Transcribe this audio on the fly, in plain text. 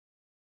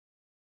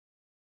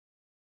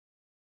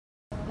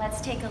let's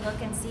take a look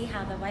and see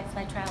how the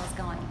Whitefly trial is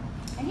going.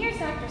 And here's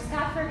Dr.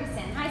 Scott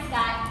Ferguson. Hi,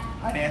 Scott.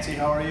 Hi, Nancy.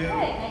 How are you? Good.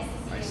 Nice to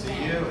see you. Nice to see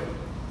again. you.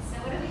 So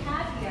what do we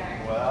have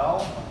here?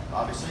 Well,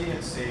 obviously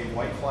it's a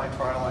Whitefly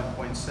trial on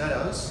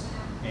poinsettias,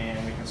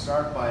 and we can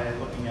start by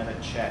looking at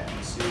a check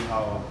and see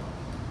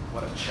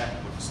what a check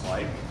looks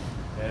like.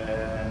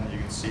 And you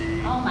can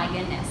see Oh my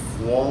goodness.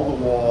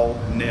 wall-to-wall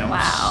nymphs.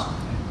 Wow.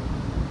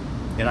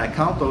 And I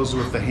count those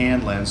with the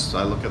hand lens.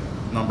 I look at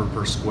number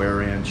per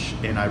square inch,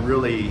 and I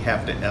really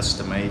have to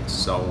estimate.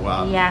 So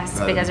yes,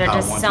 because there are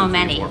just so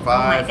many. 4, 5,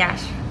 oh my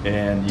gosh.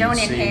 And you don't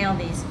see inhale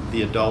these.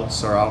 The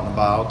adults are out and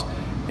about,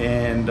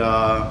 and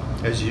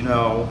as you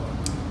know,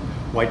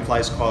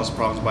 whiteflies cause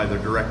problems by their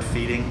direct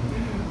feeding,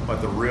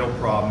 but the real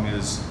problem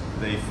is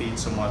they feed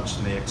so much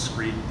and they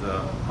excrete the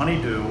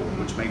honeydew,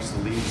 which makes the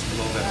leaves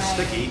a little bit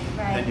sticky.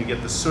 Then you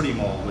get the sooty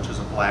mold, which is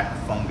a black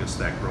fungus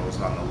that grows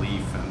on the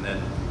leaf, and then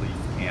the leaf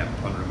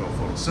can't undergo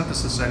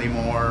photosynthesis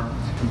anymore.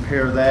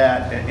 Compare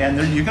that, and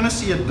you're going to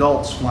see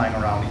adults flying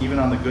around, even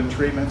on the good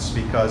treatments,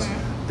 because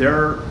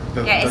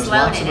there's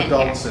lots of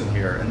adults in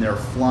here, and they're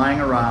flying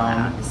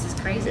around. Wow, this is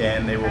crazy.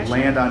 And they will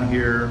land on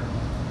here,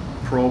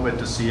 probe it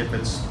to see if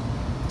it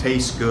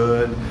tastes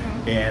good,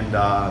 and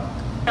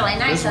really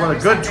nice. this is what a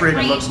good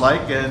treatment looks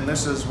like, and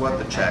this is what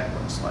the check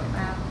looks like.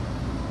 Wow.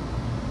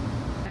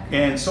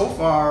 And so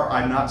far,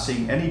 I'm not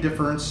seeing any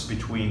difference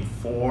between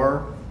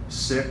 4,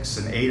 6,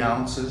 and 8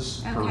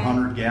 ounces per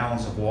 100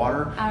 gallons of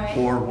water,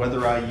 or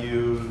whether I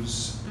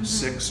use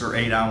 6 or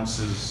 8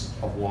 ounces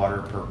of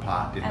water per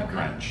pot in the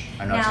drench.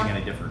 I'm not seeing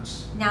any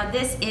difference. Now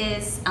this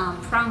is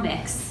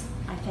ProMix,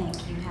 I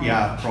think you have.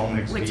 Yeah,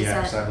 ProMix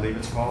BX, I believe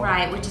it's called.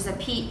 Right, which is a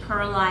peat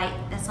perlite.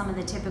 That's some of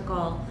the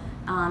typical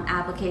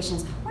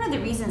applications. One of the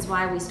reasons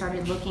why we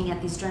started looking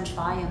at these drench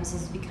volumes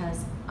is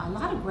because a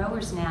lot of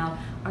growers now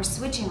are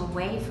switching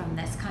away from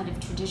this kind of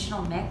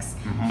traditional mix,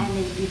 and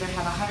they either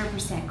have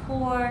 100%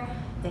 core,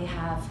 they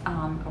have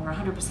or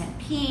 100%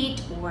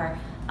 peat, or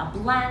a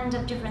blend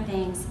of different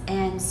things.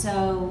 And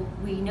so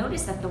we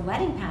noticed that the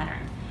wetting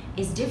pattern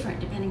is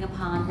different depending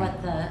upon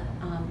what the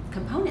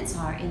components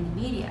are in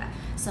the media.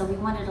 So we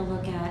wanted to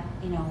look at,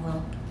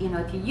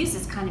 if you use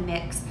this kind of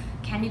mix,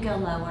 can you go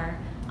lower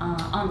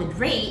on the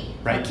rate,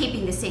 but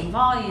keeping the same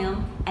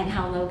volume, and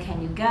how low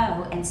can you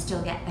go and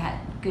still get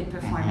that good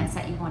performance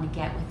that you want to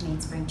get with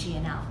Mainspring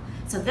GNL.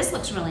 So this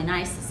looks really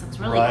nice. This looks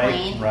really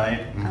clean.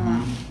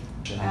 And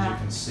as you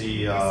can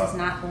see, this is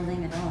not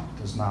holding at all.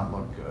 Does not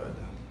look good.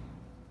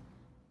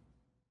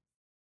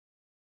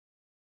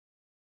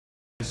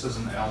 This is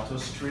an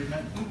Altus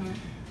treatment,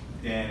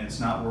 and it's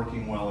not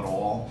working well at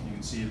all. You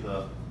can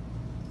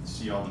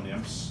see all the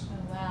nymphs.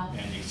 Oh wow!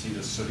 And you can see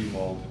the sooty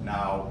mold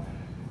now.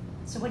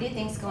 So what do you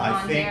think's going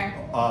on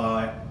there?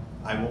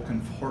 I will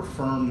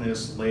confirm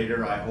this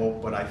later, I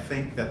hope, but I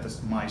think that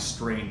my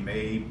strain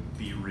may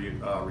be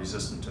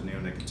resistant to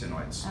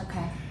neonicotinoids.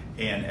 Okay.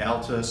 And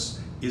Altus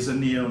is a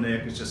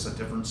neonic, it's just a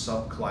different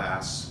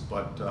subclass,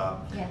 but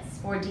yes,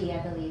 4D,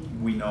 I believe.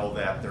 We know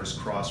that there's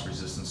cross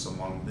resistance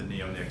among the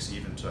neonics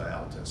even to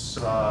Altus.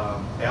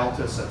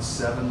 Altus at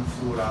 7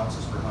 fluid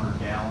ounces per 100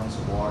 gallons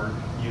of water,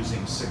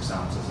 using 6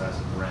 ounces as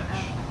a drench.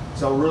 Okay.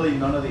 So really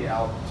none of the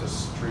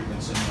Altus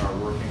treatments in here are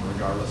working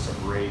regardless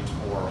of rate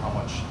or how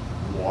much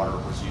water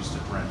was used to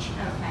drench it.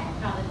 Okay,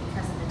 probably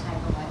because of the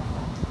type of